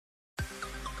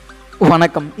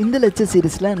வணக்கம். இந்த லெக்சர்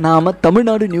சீரிஸில் நாம்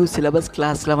Tamil Nadu new syllabus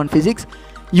class 11 physics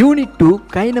unit 2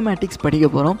 kinematics படிக்க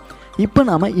போகிறோம். இப்போ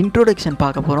நாம் இன்ட்ரோடக்ஷன்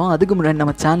பார்க்க போகிறோம். அதுக்கு முன்னாடி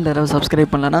நம்ம சேனல் யாராவது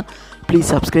சப்ஸ்கிரைப் பண்ணலன்னா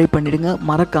ப்ளீஸ் சப்ஸ்கிரைப் பண்ணிவிடுங்க.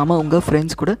 மறக்காமல் உங்கள்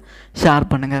ஃப்ரெண்ட்ஸ் கூட ஷேர்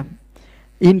பண்ணுங்கள்.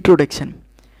 இன்ட்ரோடக்ஷன்.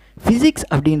 ஃபிசிக்ஸ்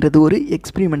அப்படின்றது ஒரு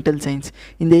எக்ஸ்பிரிமெண்டல் சயின்ஸ்.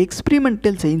 இந்த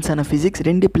எக்ஸ்பிரிமெண்டல் சயின்ஸான ஃபிசிக்ஸ்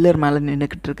ரெண்டு பில்லர் மேலே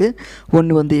நின்றுக்கிட்டு இருக்கு.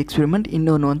 ஒன்று வந்து எக்ஸ்பிரிமெண்ட்,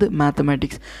 இன்னொன்று வந்து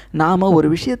மேத்தமேட்டிக்ஸ். நாம் ஒரு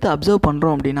விஷயத்தை அப்சர்வ்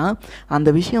பண்ணுறோம் அப்படின்னா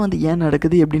அந்த விஷயம் வந்து ஏன்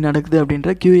நடக்குது, எப்படி நடக்குது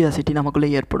அப்படின்ற க்யூரியாசிட்டி நமக்குள்ளே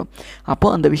ஏற்படும்.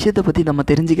 அப்போது அந்த விஷயத்தை பற்றி நம்ம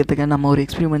தெரிஞ்சுக்கிறதுக்காக நம்ம ஒரு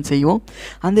எக்ஸ்பிரிமெண்ட் செய்வோம்.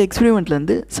 அந்த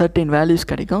எக்ஸ்பிரிமெண்ட்லேருந்து சர்டைன் வேல்யூஸ்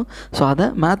கிடைக்கும். ஸோ அதை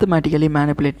மேத்தமேட்டிக்கலி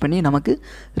மேனிப்புலேட் பண்ணி நமக்கு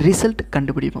ரிசல்ட்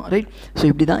கண்டுபிடிப்போம். ரைட். ஸோ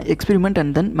இப்படி தான் எக்ஸ்பிரிமெண்ட்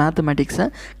அண்ட் தென் மேத்தமேட்டிக்ஸை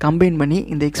கம்பைன் பண்ணி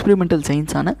இந்த எக்ஸ்பிரிமெண்டல்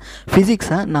சயின்ஸான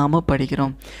ஃபிசிக்ஸை நாம்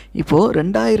படிக்கிறோம். இப்போது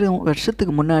 2000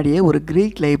 வருஷத்துக்கு முன்னாடியே ஒரு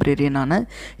கிரீக் லைப்ரரியனான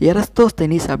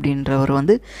எரஸ்தோஸ்தெனிஸ் அப்படின்றவர்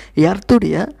வந்து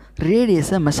எர்த்துடைய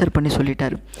ரேடியஸை மெஷர் பண்ணி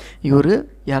சொல்லிட்டார். இவர்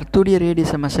எர்த்துடைய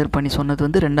ரேடியஸை மெஷர் பண்ணி சொன்னது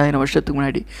வந்து 2000 வருஷத்துக்கு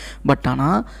முன்னாடி. பட்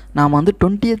ஆனால் நாம் வந்து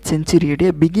 20th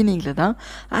சென்ச்சுரியுடைய பிகினிங்கில் தான்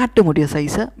ஆட்டமுடைய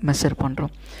சைஸை மெஷர்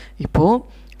பண்ணுறோம்.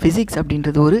 இப்போது ஃபிசிக்ஸ்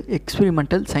அப்படின்றது ஒரு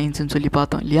எக்ஸ்பிரிமெண்டல் சயின்ஸ்னு சொல்லி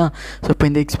பார்த்தோம் இல்லையா. ஸோ இப்போ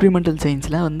இந்த எக்ஸ்பிரிமெண்டல்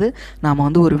சயின்ஸில் வந்து நாம்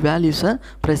வந்து ஒரு வேல்யூஸை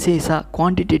ப்ரெசைஸாக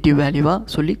குவான்டிடேட்டிவ் வேல்யூவாக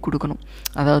சொல்லி கொடுக்கணும்.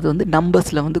 அதாவது வந்து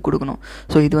நம்பர்ஸில் வந்து கொடுக்கணும்.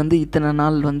 ஸோ இது வந்து இத்தனை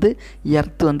நாள் வந்து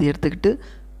எர்த் வந்து எடுத்துக்கிட்டு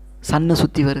சன்னை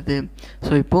சுற்றி வருது.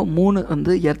 ஸோ இப்போது 3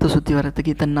 வந்து எர்த்தை சுற்றி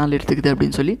வர்றதுக்கு இத்தனை நாள் எடுத்துக்குது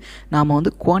அப்படின்னு சொல்லி நாம்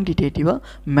வந்து குவான்டிடேட்டிவாக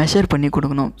மெஷர் பண்ணி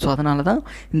கொடுக்கணும். ஸோ அதனால தான்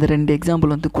இந்த 2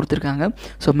 எக்ஸாம்பிள் வந்து கொடுத்துருக்காங்க.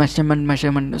 ஸோ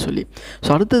மெஷர்மெண்ட்னு சொல்லி. ஸோ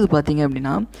அடுத்தது பார்த்திங்க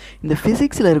அப்படின்னா இந்த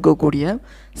ஃபிசிக்ஸில் இருக்கக்கூடிய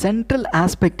சென்ட்ரல்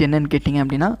ஆஸ்பெக்ட் என்னன்னு கேட்டிங்க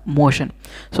அப்படின்னா மோஷன்.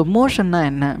 ஸோ மோஷன்னா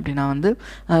என்ன அப்படின்னா வந்து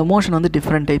மோஷன் வந்து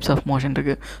டிஃப்ரெண்ட் டைப்ஸ் ஆஃப் மோஷன்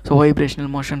இருக்குது. So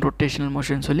vibrational motion, rotational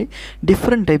motion சொல்லி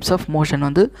டிஃப்ரெண்ட் டைப்ஸ் ஆஃப் மோஷன்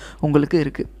வந்து உங்களுக்கு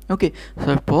இருக்குது. ஓகே. ஸோ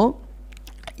இப்போது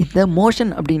இந்த மோஷன்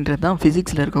அப்படின்றது தான்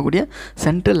ஃபிசிக்ஸில் இருக்கக்கூடிய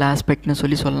சென்ட்ரல் ஆஸ்பெக்ட்னு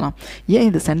சொல்லலாம். ஏன்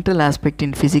இது சென்ட்ரல் ஆஸ்பெக்ட்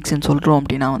இன் ஃபிசிக்ஸ்ன்னு சொல்கிறோம்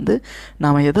அப்படின்னா வந்து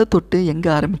நாம் எதை தொட்டு எங்கே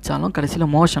ஆரம்பித்தாலும் கடைசியில்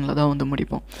மோஷனில் தான் வந்து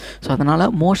முடிப்போம். ஸோ அதனால்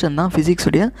மோஷன் தான்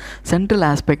ஃபிசிக்ஸுடைய சென்ட்ரல்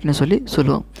ஆஸ்பெக்ட்னு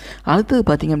சொல்லுவோம். அடுத்தது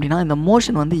பார்த்திங்க அப்படின்னா இந்த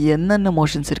மோஷன் வந்து என்னென்ன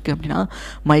மோஷன்ஸ் இருக்குது அப்படின்னா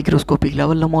மைக்ரோஸ்கோபிக்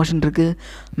லெவலில் மோஷன் இருக்குது,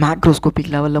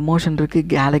 மேக்ரோஸ்கோபிக் லெவலில் மோஷன் இருக்குது,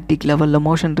 கேலக்டிக் லெவலில்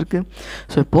மோஷன் இருக்குது.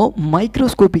 ஸோ இப்போது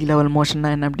மைக்ரோஸ்கோபிக் லெவல்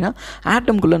மோஷன்னா என்ன அப்படின்னா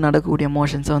ஆட்டம்குள்ளே நடக்கக்கூடிய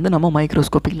மோஷன்ஸை வந்து நம்ம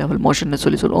மைக்ரோஸ்கோபிக் லெவல் மோஷன்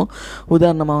சொல்லுவோம்.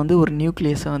 உதாரணமாக வந்து ஒரு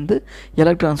நியூக்ளியஸை வந்து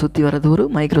எலக்ட்ரான் சுற்றி வர்றது ஒரு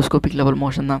மைக்ரோஸ்கோபிக் லெவல்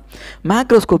மோஷன் தான்.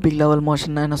 மேக்ரோஸ்கோபிக் லெவல்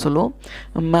மோஷன்னா என்ன சொல்லுவோம்?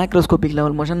 மேக்ரோஸ்கோபிக்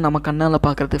லெவல் மோஷன் நம்ம கண்ணால்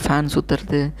பார்க்குறது, ஃபேன்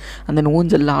சுற்றுறது, அந்த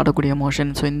ஊஞ்சலில் ஆடக்கூடிய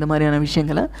மோஷன். ஸோ இந்த மாதிரியான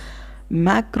விஷயங்களை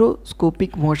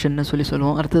மேக்ரோஸ்கோபிக் மோஷன்னு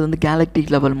சொல்லுவோம். அடுத்தது வந்து கேலக்டிக்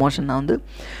லெவல் மோஷன்னா வந்து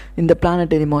இந்த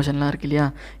பிளானட்டரி மோஷன்லாம் இருக்குது இல்லையா,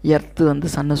 எர்த்து வந்து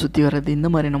சன்னை சுற்றி வர்றது, இந்த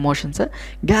மாதிரியான மோஷன்ஸை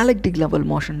கேலக்டிக் லெவல்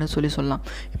மோஷன்னு சொல்லலாம்.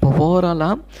 இப்போ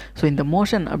ஓவராலாக ஸோ இந்த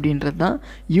மோஷன் அப்படின்றது தான்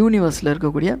யூனிவர்ஸில்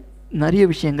இருக்கக்கூடிய நிறைய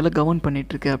விஷயங்களை கவர்ன்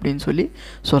பண்ணிகிட்ருக்கு அப்படின்னு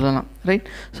சொல்லலாம். ரைட்.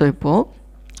 ஸோ இப்போது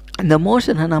இந்த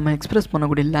மோஷனை நம்ம எக்ஸ்ப்ரெஸ்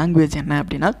பண்ணக்கூடிய லாங்குவேஜ் என்ன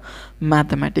அப்படின்னா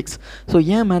மேத்தமேட்டிக்ஸ். ஸோ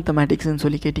ஏன் மேத்தமேட்டிக்ஸ்னு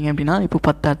சொல்லி கேட்டிங்க அப்படின்னா இப்போ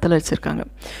 10 அத்லெட்ஸ் இருக்காங்க.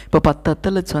 இப்போ 10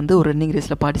 அத்லெட்ஸ் வந்து ஒரு ரன்னிங்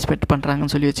ரேஸில் பார்ட்டிசிபேட்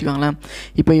பண்ணுறாங்கன்னு சொல்லி வச்சுக்கோங்களேன்.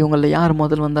 இப்போ இவங்களில் யார்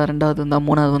முதல் வந்தால், 2வது வந்தால்,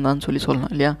 3வது வந்தான்னு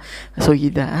சொல்லலாம் இல்லையா. ஸோ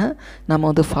இதை நம்ம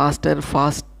வந்து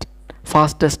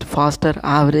ஃபாஸ்டர்,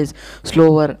 ஆவரேஜ்,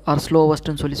 ஸ்லோவர் ஆர்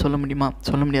ஸ்லோவஸ்ட்டுன்னு சொல்ல முடியுமா?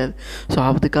 சொல்ல முடியாது. ஸோ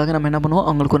அதுக்காக நம்ம என்ன பண்ணுவோம்,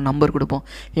 அவங்களுக்கு ஒரு நம்பர் கொடுப்போம்.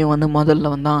 இவன் வந்து முதல்ல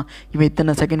வந்தான், இவன்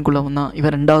இத்தனை செகண்ட்குள்ளே வந்தான்,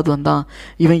 இவன் 2வது வந்தான்,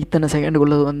 இவன் இத்தனை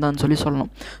செகண்டுக்குள்ளே வந்தான்னு சொல்லணும்.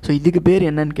 ஸோ இதுக்கு பேர்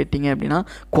என்னன்னு கேட்டிங்க அப்படின்னா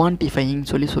குவான்டிஃபையிங்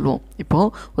சொல்லுவோம். இப்போது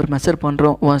ஒரு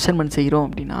மெஷர்மெண்ட் செய்கிறோம்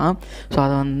அப்படின்னா ஸோ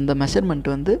அதை அந்த மெஷர்மெண்ட்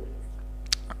வந்து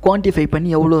குவான்டிஃபை பண்ணி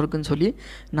எவ்வளோ இருக்குதுன்னு சொல்லி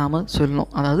நாம்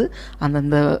சொல்லணும். அதாவது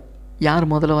அந்தந்த யார்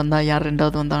முதல்ல வந்தால், யார்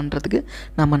 2வது வந்தான்றதுக்கு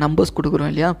நம்ம நம்பர்ஸ் கொடுக்குறோம்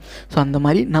இல்லையா. ஸோ அந்த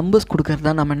மாதிரி நம்பர்ஸ் கொடுக்கறது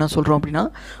தான் நம்ம என்ன சொல்கிறோம் அப்படின்னா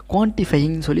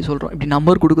குவான்டிஃபையிங்னு சொல்கிறோம். இப்படி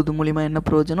நம்பர் கொடுக்கறது மூலிமா என்ன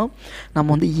பிரயோஜனம், நம்ம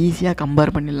வந்து ஈஸியாக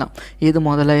கம்பேர் பண்ணிடலாம். எது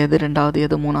முதல்ல, எது 2வது,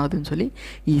 எது 3வதுன்னு சொல்லி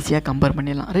ஈஸியாக கம்பேர்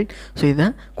பண்ணிடலாம். ரைட். ஸோ இதை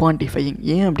குவான்டிஃபையிங்.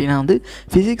 ஏன் அப்படின்னா வந்து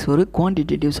ஃபிசிக்ஸ் ஒரு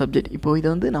குவான்டிடேட்டிவ் சப்ஜெக்ட். இப்போது இதை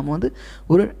வந்து நம்ம வந்து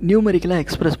ஒரு நியூமெரிக்கலாக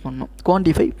எக்ஸ்ப்ரெஸ் பண்ணணும்,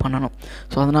 குவான்டிஃபை பண்ணணும்.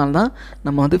 ஸோ அதனால தான்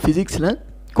நம்ம வந்து ஃபிசிக்ஸில்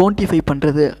குவான்டிஃபை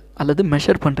பண்ணுறது அல்லது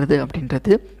மெஷர் பண்ணுறது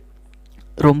அப்படின்றது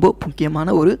ரொம்ப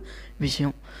முக்கியமான ஒரு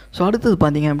விஷயம். ஸோ அடுத்தது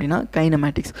பார்த்திங்க அப்படின்னா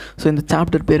கைனமேட்டிக்ஸ். ஸோ இந்த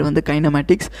சாப்டர் பேர் வந்து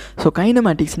கைனமேட்டிக்ஸ். ஸோ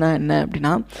கைனமேட்டிக்ஸ்னால் என்ன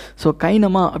அப்படின்னா ஸோ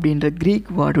கைனமா அப்படின்ற க்ரீக்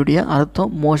வேர்டுடைய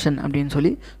அர்த்தம் மோஷன் அப்படின்னு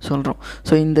சொல்கிறோம்.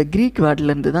 ஸோ இந்த க்ரீக்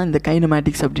வேர்ட்லேருந்து தான் இந்த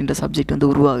கைனமேட்டிக்ஸ் அப்படின்ற சப்ஜெக்ட் வந்து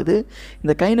உருவாகுது.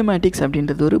 இந்த கைனமேட்டிக்ஸ்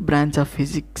அப்படின்றது ஒரு பிரான்ச் ஆஃப்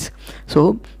ஃபிசிக்ஸ். ஸோ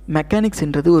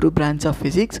மெக்கானிக்ஸ்ன்றது ஒரு பிரான்ச் ஆஃப்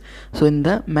ஃபிசிக்ஸ். ஸோ இந்த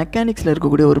மெக்கானிக்ஸில்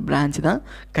இருக்கக்கூடிய ஒரு பிரான்ச் தான்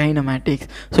கைனமேட்டிக்ஸ்.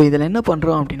 ஸோ இதில் என்ன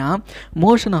பண்ணுறோம் அப்படின்னா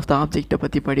மோஷன் ஆஃப் த ஆப்ஜெக்டை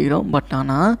பற்றி படிக்கிறோம். பட்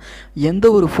ஆனால் எந்த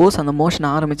ஒரு ஃபோர்ஸ் அந்த அந்த மோஷனை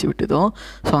ஆரம்பித்து விட்டுதோ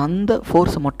ஸோ அந்த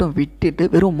ஃபோர்ஸை மட்டும் விட்டுட்டு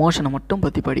வெறும் மோஷனை மட்டும்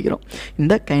பற்றி படிக்கிறோம்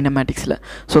இந்த கைனமேட்டிக்ஸில்.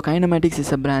 So kinematics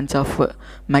is a branch of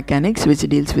mechanics which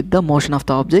deals with the motion of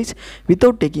the objects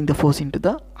without taking the force into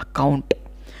the account.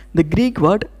 The Greek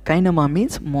word kainema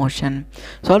means motion.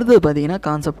 So அடுத்தது பார்த்தீங்கன்னா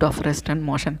concept of rest and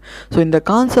motion. So இந்த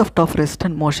concept of rest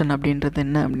and motion அப்படின்றது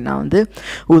என்ன அப்படின்னா வந்து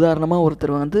உதாரணமாக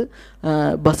ஒருத்தர் வந்து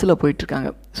பஸ்ஸில் போயிட்டுருக்காங்க.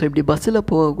 ஸோ இப்படி பஸ்ஸில்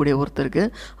போகக்கூடிய ஒருத்தருக்கு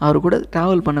அவர் கூட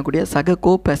ட்ராவல் பண்ணக்கூடிய சக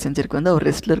கோ பேசஞ்சருக்கு வந்து அவர்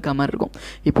ரெஸ்ட்டில் இருக்க மாதிரி இருக்கும்.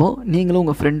 இப்போது நீங்களும்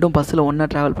உங்கள் ஃப்ரெண்டும் பஸ்ஸில் ஒன்றா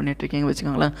ட்ராவல் பண்ணிகிட்ருக்கீங்க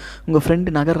வச்சுக்கோங்களேன். உங்கள்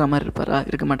ஃப்ரெண்டு நகர்ற மாதிரி இருப்பாரா?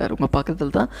 இருக்க மாட்டார். உங்கள்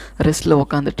பக்கத்தில் தான் ரெஸ்ட்டில்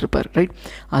உட்காந்துட்டு இருப்பார், ரைட்?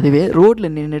 அதுவே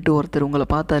ரோட்டில் நின்றுட்டு ஒருத்தர் உங்களை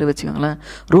பார்த்தாரு வச்சுக்கோங்களேன்,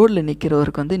 ரோட்டில்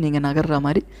நிற்கிறவருக்கு வந்து நீங்கள் நகர்ற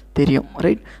மாதிரி தெரியும்,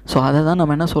 ரைட்? ஸோ அதை தான்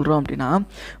நம்ம என்ன சொல்கிறோம் அப்படின்னா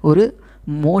ஒரு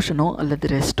மோஷனோ அல்லது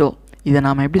ரெஸ்ட்டோ இதை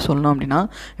நாம் எப்படி சொல்லணும் அப்படின்னா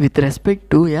with respect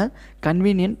to a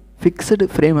convenient fixed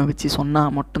ஃப்ரேமை வச்சு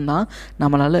சொன்னால் மட்டும்தான்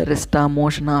நம்மளால் ரெஸ்ட்டாக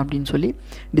மோஷனா அப்படின்னு சொல்லி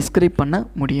டிஸ்கிரைப் பண்ண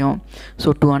முடியும்.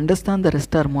 So to understand the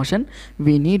rest R motion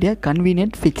we need a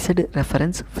convenient fixed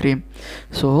reference frame.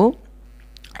 So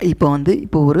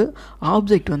இப்போ ஒரு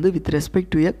ஆப்ஜெக்ட் வந்து with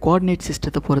respect to a coordinate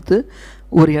சிஸ்டத்தை பொறுத்து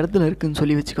ஒரு இடத்துல இருக்குதுன்னு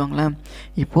சொல்லி வச்சுக்கோங்களேன்.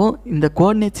 இப்போது இந்த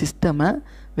கோஆர்டினேட் சிஸ்டமை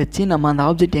வச்சு நம்ம அந்த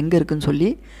ஆப்ஜெக்ட் எங்கே இருக்குதுன்னு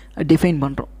சொல்லி டிஃபைன்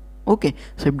பண்ணுறோம். ஓகே,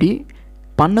 ஸோ இப்படி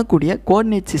பண்ணக்கூடிய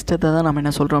கோஆர்டினேட் சிஸ்டத்தை தான் நம்ம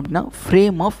என்ன சொல்கிறோம் அப்படின்னா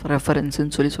ஃப்ரேம் ஆஃப்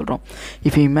ரெஃபரன்ஸ்னு சொல்லி சொல்கிறோம்.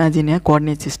 If you imagine a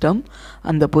coordinate system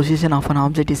and the position of an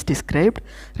object is described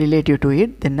relative to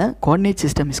it, then a coordinate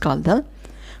system is called the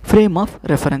frame of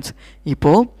reference.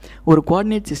 இப்போது ஒரு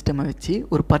கோஆர்டினேட் சிஸ்டமை வச்சு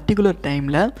ஒரு பர்டிகுலர்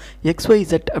டைமில்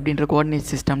XYZ அப்படின்ற coordinate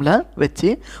சிஸ்டமில் வச்சு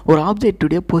ஒரு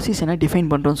ஆப்ஜெக்டுடைய பொசிஷனை டிஃபைன்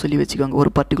பண்ணுறோன்னு சொல்லி வச்சுக்கோங்க.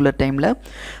 ஒரு பர்டிகுலர் டைமில்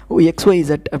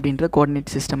XYZ அப்படின்ற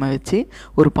கோஆர்டினேட் சிஸ்டமை வச்சு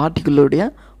ஒரு பார்ட்டிகுலருடைய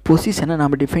பொசிஷனை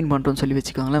நம்ம டிஃபைன் பண்ணுறோன்னு சொல்லி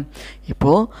வச்சுக்கோங்களேன்.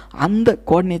 இப்போது அந்த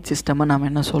கோஆர்டினேட் சிஸ்டமை நம்ம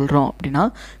என்ன சொல்கிறோம் அப்படின்னா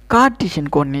கார்ட்டீசியன்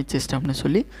கோஆர்டினேட் சிஸ்டம்னு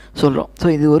சொல்லி சொல்கிறோம். ஸோ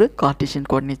இது ஒரு கார்ட்டீசியன்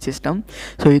கோஆர்டினேட் சிஸ்டம்.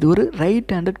 ஸோ இது ஒரு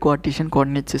right handed Cartesian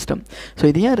coordinate system. So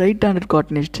இது ஏன் ரைட் ஹேண்டட்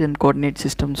கோஆர்டினேட்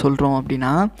சிஸ்டம் சொல்கிறோம்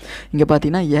அப்படின்னா இங்கே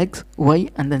பார்த்தீங்கன்னா X Y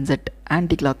and then Z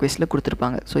anti clock வைஸில்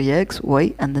கொடுத்துருப்பாங்க. So X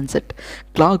Y and then Z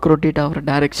clock rotate ஆகிற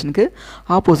டைரெக்ஷனுக்கு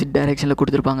ஆப்போசிட் டைரெக்ஷனில்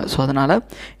கொடுத்துருப்பாங்க. ஸோ அதனால்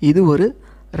இது ஒரு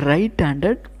ரைட்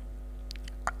ஹேண்டட்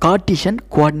கார்ட்டீசியன்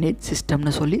கோஆர்டினேட்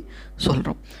சிஸ்டம்னு சொல்லி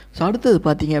சொல்கிறோம். ஸோ அடுத்தது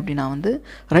பார்த்தீங்க அப்படின்னா வந்து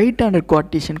right handed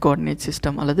Cartesian coordinate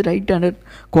system அல்லது ரைட் ஹேண்டட்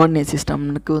கோஆர்டினேட்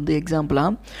சிஸ்டம்னுக்கு வந்து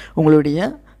எக்ஸாம்பிளாக உங்களுடைய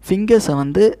ஃபிங்கர்ஸை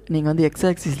வந்து நீங்கள் வந்து எக்ஸ்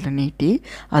ஆக்சிஸில் நீட்டி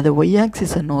அதை ஒய்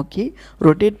ஆக்சிஸை நோக்கி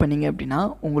ரொட்டேட் பண்ணிங்க அப்படின்னா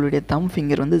உங்களுடைய தம்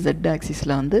ஃபிங்கர் வந்து Z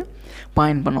ஆக்சிஸில் வந்து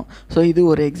பாயிண்ட் பண்ணும். ஸோ இது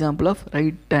ஒரு example of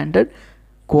right handed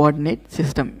coordinate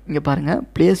system. இங்கே பாருங்கள்,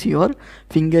 place your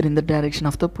finger in the direction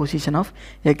of the position of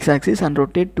x axis and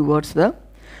rotate towards the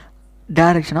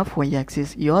direction of y axis.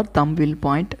 Your thumb will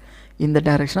point in the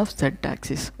direction of Z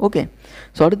axis. Okay,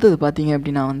 so அடுத்தது பார்த்தீங்க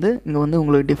அப்படின்னா வந்து இங்கே வந்து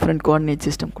உங்களுக்கு different coordinate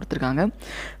system கொடுத்துருக்காங்க.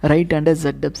 Right handed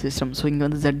Z up system. So இங்கே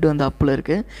வந்து Z வந்து அப்பில்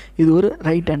இருக்குது. இது ஒரு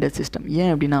ரைட் ஹேண்டட் சிஸ்டம்.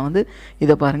 ஏன் அப்படின்னா வந்து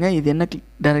இதை பாருங்கள், இது என்ன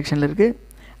டைரெக்ஷனில் இருக்குது?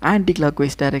 ஆன்டி கிளாக்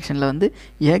வைஸ் டைரெக்ஷனில் வந்து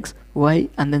X Y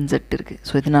and then Z இருக்குது.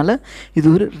 ஸோ இதனால் இது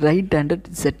ஒரு right handed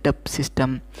Z up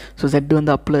system. So Z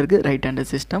வந்து அப்பில் இருக்குது, right handed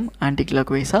system anti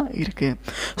clock வைஸாக இருக்குது.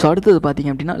 ஸோ அடுத்தது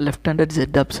பார்த்திங்க அப்படின்னா left handed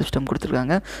Z up system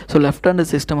கொடுத்துருக்காங்க. ஸோ லெஃப்ட்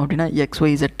ஹேண்டட் சிஸ்டம் அப்படின்னா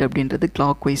XYZ அப்படின்றது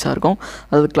கிளாக் வைஸாக இருக்கும்,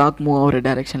 அதாவது கிளாக் மூவ் ஆகிற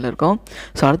டைரெக்ஷனில் இருக்கும்.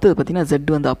 ஸோ அடுத்தது பார்த்திங்கன்னா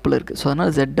Z வந்து அப்பில் இருக்குது. ஸோ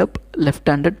அதனால் Z up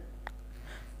left handed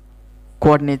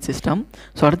coordinate system.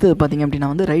 So அடுத்தது பார்த்திங்க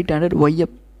அப்படின்னா வந்து right handed Y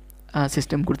up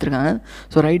system கொடுத்துருக்காங்க.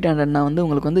 ஸோ ரைட் ஹேண்டட்னா வந்து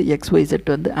உங்களுக்கு வந்து XYZ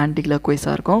வந்து ஆன்டி கிளாக்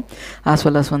வைஸாக இருக்கும், ஆஸ்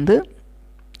வெல் அஸ் வந்து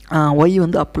ஒய்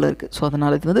வந்து அப்பில் இருக்குது. ஸோ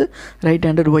அதனால் இது வந்து ரைட்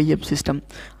ஹேண்டட் ஒய் அப் சிஸ்டம்.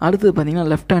 அடுத்தது பார்த்திங்கன்னா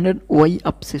லெஃப்ட் ஹேண்டட் ஒய்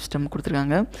அப் சிஸ்டம்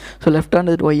கொடுத்துருக்காங்க. ஸோ லெஃப்ட்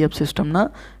ஹேண்டட் ஒய் அப் சிஸ்டம்னா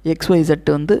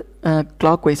XYZ வந்து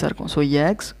கிளாக் வைஸாக இருக்கும். So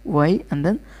X Y and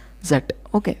then Z.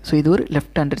 Okay, so இது ஒரு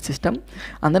left handed system.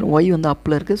 And then Y வந்து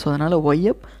அப்பில் இருக்குது. ஸோ அதனால் ஒய்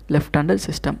அப் left handed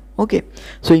system. Okay,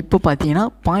 so இப்போ பார்த்தீங்கன்னா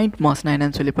பாயிண்ட் மாஸ்னால்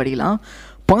என்னன்னு சொல்லி படிக்கலாம்.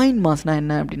 பாயிண்ட் மாஸ்னால்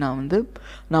என்ன அப்படின்னா வந்து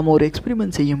நம்ம ஒரு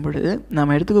எக்ஸ்பெரிமெண்ட் செய்யும் பொழுது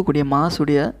நம்ம எடுத்துக்கக்கூடிய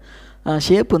மாஸுடைய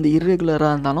ஷேப் வந்து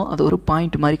இர்ரெகுலராக இருந்தாலும் அது ஒரு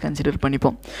பாயிண்ட் மாதிரி கன்சிடர்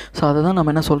பண்ணிப்போம். ஸோ அதை தான்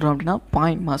நம்ம என்ன சொல்கிறோம் அப்படின்னா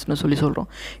பாயிண்ட் மாஸ்னு சொல்லி சொல்கிறோம்.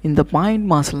 இந்த பாயிண்ட்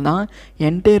மாஸில் தான்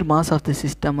entire mass of the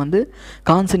system வந்து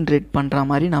கான்சென்ட்ரேட் பண்ணுற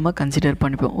மாதிரி நம்ம கன்சிடர்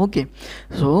பண்ணிப்போம். ஓகே,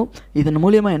 ஸோ இதன்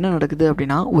மூலியமாக என்ன நடக்குது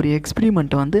அப்படின்னா ஒரு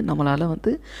எக்ஸ்பெரிமெண்ட்டை வந்து நம்மளால்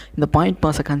வந்து இந்த பாயிண்ட்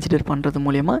மாஸை கன்சிடர் பண்ணுறது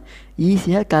மூலயமா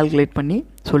ஈஸியாக கால்குலேட் பண்ணி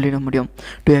சொல்லிட முடியும்.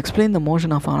 To explain the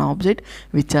motion of an object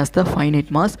which has the finite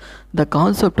mass, the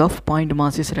concept of point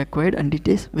mass is required and it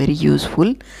is very useful.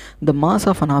 The mass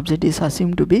of an object is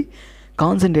assumed to be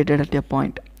concentrated at a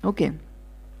point. Okay,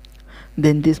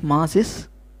 then this mass is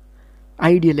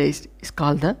idealized, is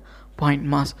called the point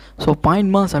mass. So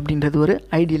point mass அப்படின்றது ஒரு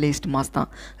ஐடியலைஸ்டு mass தான்,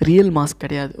 real mass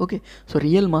கிடையாது. Okay, so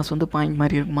real mass வந்து point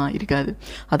மாதிரி இருக்குமா? இருக்காது,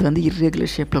 அது வந்து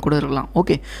இர்ரெகுலர் ஷேப்பில் கூட இருக்கலாம்.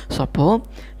 ஓகே, ஸோ அப்போது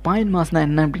பாயிண்ட் மாஸ்னால்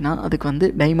என்ன அப்படின்னா அதுக்கு வந்து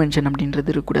டைமென்ஷன் அப்படின்றது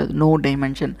இருக்கக்கூடாது. No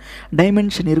dimension.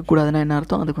 டைமென்ஷன் இருக்கக்கூடாதுன்னா என்ன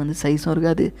அர்த்தம்? அதுக்கு வந்து சைஸும்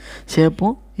இருக்காது,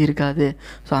 ஷேப்பும் இருக்காது.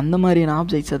 ஸோ அந்த மாதிரியான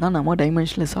ஆப்ஜெக்ட்ஸை தான் நம்ம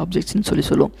டைமென்ஷன்லெஸ் ஆப்ஜெக்ட்ஸ்னு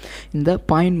சொல்லுவோம். இந்த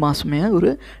பாயிண்ட் மாஸுமே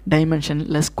ஒரு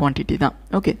டைமென்ஷன்லெஸ் குவான்டிட்டி தான்.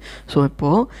 ஓகே, ஸோ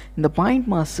இப்போது இந்த பாயிண்ட்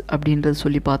மாஸ் அப்படின்றது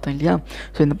சொல்லி பார்த்தோம் இல்லையா?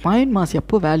 ஸோ இந்த பாயிண்ட் மாஸ்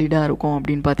எப்போ வேலிடாக இருக்கும்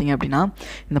அப்படின்னு பார்த்தீங்க அப்படின்னா,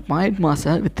 இந்த பாயிண்ட்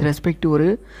மாஸை வித் ரெஸ்பெக்ட் டு ஒரு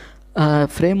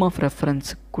ஃப்ரேம் ஆஃப் ரெஃபரன்ஸ்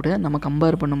கூட நம்ம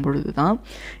கம்பேர் பண்ணும் பொழுது தான்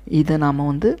இதை நாம்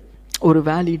வந்து ஒரு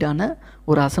வேலிடான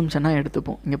ஒரு அசம்ஷனாக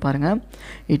எடுத்துப்போம். இங்கே பாருங்கள்,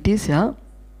 it is a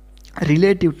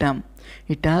relative term.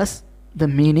 It has the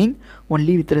meaning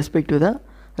only with respect to the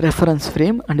reference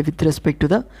frame and with respect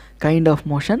to the kind of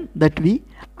motion that we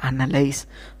analyse.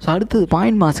 So அடுத்தது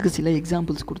பாயிண்ட் மாஸுக்கு சில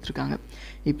எக்ஸாம்பிள்ஸ் கொடுத்துருக்காங்க.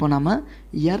 இப்போ நம்ம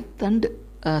எர்த் அண்ட்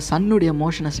சன்னுடைய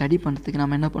மோஷனை ஸ்டடி பண்ணுறதுக்கு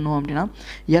நம்ம என்ன பண்ணுவோம் அப்படின்னா,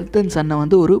 எர்த் அண்ட் சன்னை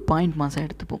வந்து ஒரு பாயிண்ட் மாஸாக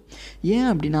எடுத்துப்போம். ஏன்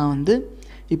அப்படின்னா வந்து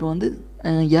இப்போ வந்து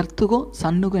எர்த்துக்கும்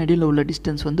சன்னுக்கும் இடையில் உள்ள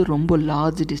டிஸ்டன்ஸ் வந்து ரொம்ப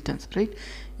large distance, right?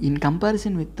 In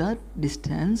comparison with the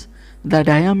distance the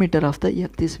diameter of the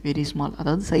earth is very small.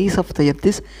 அதாவது size of the earth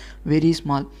is very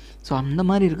small. So அந்த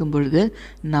மாதிரி இருக்கும் பொழுது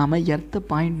நாம் எர்த்தை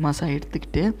பாயிண்ட் மாஸாக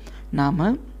எடுத்துக்கிட்டு நாம்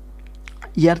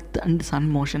எர்த் அண்ட் சன்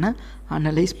மோஷனை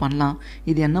அனலைஸ் பண்ணலாம்.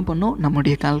 இது என்ன பண்ணோம்?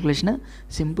 நம்முடைய கால்குலேஷனை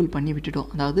சிம்பிள் பண்ணி விட்டுட்டோம்.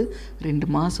 அதாவது 2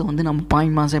 மாதம் வந்து நம்ம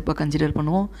பாயிண்ட் மாதம் எப்போ கன்சிடர்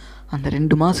பண்ணுவோம்? அந்த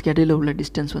 2 மாதத்துக்கு இடையில் உள்ள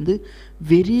டிஸ்டன்ஸ் வந்து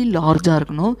வெரி லார்ஜாக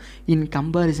இருக்கணும் இன்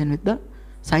comparison with the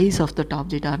size of that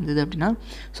ஆப்ஜெக்டாக இருந்தது அப்படின்னா.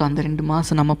 ஸோ அந்த 2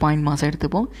 மாதம் நம்ம பாயிண்ட் மாதம்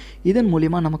எடுத்துப்போம். இதன்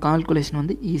மூலிமா நம்ம கால்குலேஷன்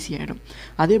வந்து ஈஸியாகிடும்.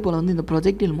 அதே போல் வந்து இந்த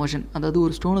ப்ரொஜெக்டில் மோஷன், அதாவது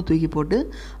ஒரு ஸ்டோனை தூக்கி போட்டு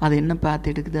அது என்ன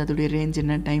பேத் எடுக்குது, அதோடைய ரேஞ்ச்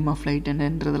என்ன, டைம் ஆஃப் ஃப்ளைட்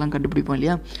என்னன்றதெல்லாம் கண்டுபிடிப்போம்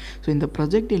இல்லையா? ஸோ இந்த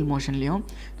ப்ரொஜெக்டில் மோஷன்லேயும்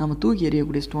நம்ம தூக்கி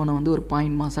எறியக்கூடிய ஸ்டோனை வந்து ஒரு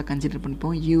பாயிண்ட் மாஸாக கன்சிடர்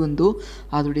பண்ணிப்போம், ஈவன் தோ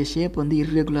அதோடைய ஷேப் வந்து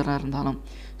இர்ரெகுலராக இருந்தாலும்.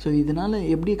 ஸோ இதனால்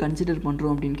எப்படி கன்சிடர்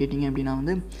பண்ணுறோம் அப்படின்னு கேட்டிங்க அப்படின்னா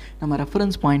வந்து நம்ம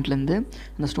ரெஃபரன்ஸ் பாயிண்ட்லேருந்து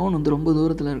அந்த ஸ்டோன் வந்து ரொம்ப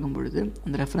தூரத்தில் இருக்கும் பொழுது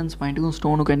அந்த ரெஃபரன்ஸ் பாயிண்ட்டுக்கும்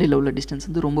ஸ்டோனுக்கு இடையில் உள்ள டிஸ்டன்ஸ்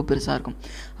வந்து ரொம்ப பெருசாக இருக்கும்.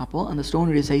 அப்போது அந்த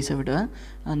ஸ்டோனுடைய சைஸை விட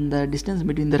அந்த distance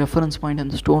between the reference point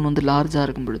அந்த ஸ்டோன் வந்து லார்ஜாக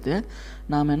இருக்கும் பொழுது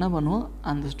நாம் என்ன பண்ணுவோம்?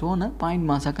 அந்த ஸ்டோனை பாயிண்ட்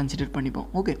மாஸாக கன்சிடர் பண்ணிப்போம்.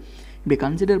 ஓகே, இப்படி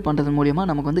கன்சிடர் பண்ணுறது மூலிமா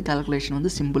நமக்கு வந்து கால்குலேஷன்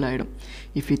வந்து சிம்பிள் ஆகிடும்.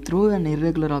 If you throw an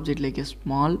irregular object like a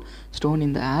small stone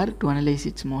in the air to analyze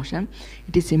its motion,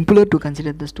 it is simpler to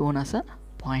consider the stone as a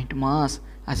point mass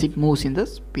as it moves in the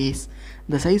space.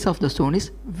 The size of the stone is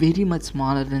very much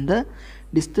smaller than the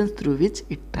distance through which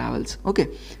it travels. Okay,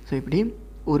 so இப்படி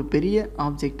ஒரு பெரிய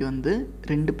object வந்து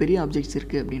 2 பெரிய objects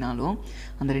இருக்குது அப்படின்னாலும்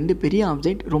அந்த 2 பெரிய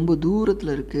object ரொம்ப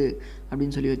தூரத்தில் இருக்குது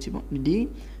அப்படின்னு சொல்லி வச்சுப்போம். இப்படி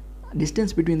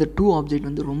டிஸ்டன்ஸ் பிட்வீன் த 2 ஆப்ஜெக்ட்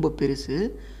வந்து ரொம்ப பெருசு.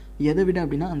 எதை விட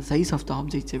அப்படின்னா அந்த சைஸ் ஆஃப் த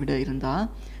ஆப்ஜெக்ட்ஸை விட இருந்தால்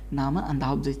நாம் அந்த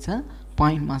ஆப்ஜெக்ட்ஸை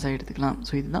பாயிண்ட் மாஸாக எடுத்துக்கலாம்.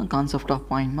 ஸோ இதுதான் கான்செப்ட் ஆஃப்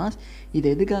பாயிண்ட் மாஸ். இது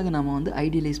எதுக்காக நம்ம வந்து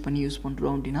ஐடியலைஸ் பண்ணி யூஸ்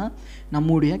பண்ணுறோம் அப்படின்னா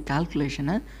நம்முடைய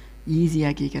கால்குலேஷனை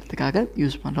ஈஸியாக்கிக்கிறதுக்காக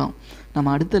யூஸ் பண்ணுறோம்.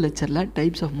 நம்ம அடுத்த லெக்சரில்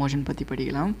டைப்ஸ் ஆஃப் மோஷன் பற்றி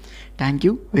படிக்கலாம்.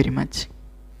 Thank you very much.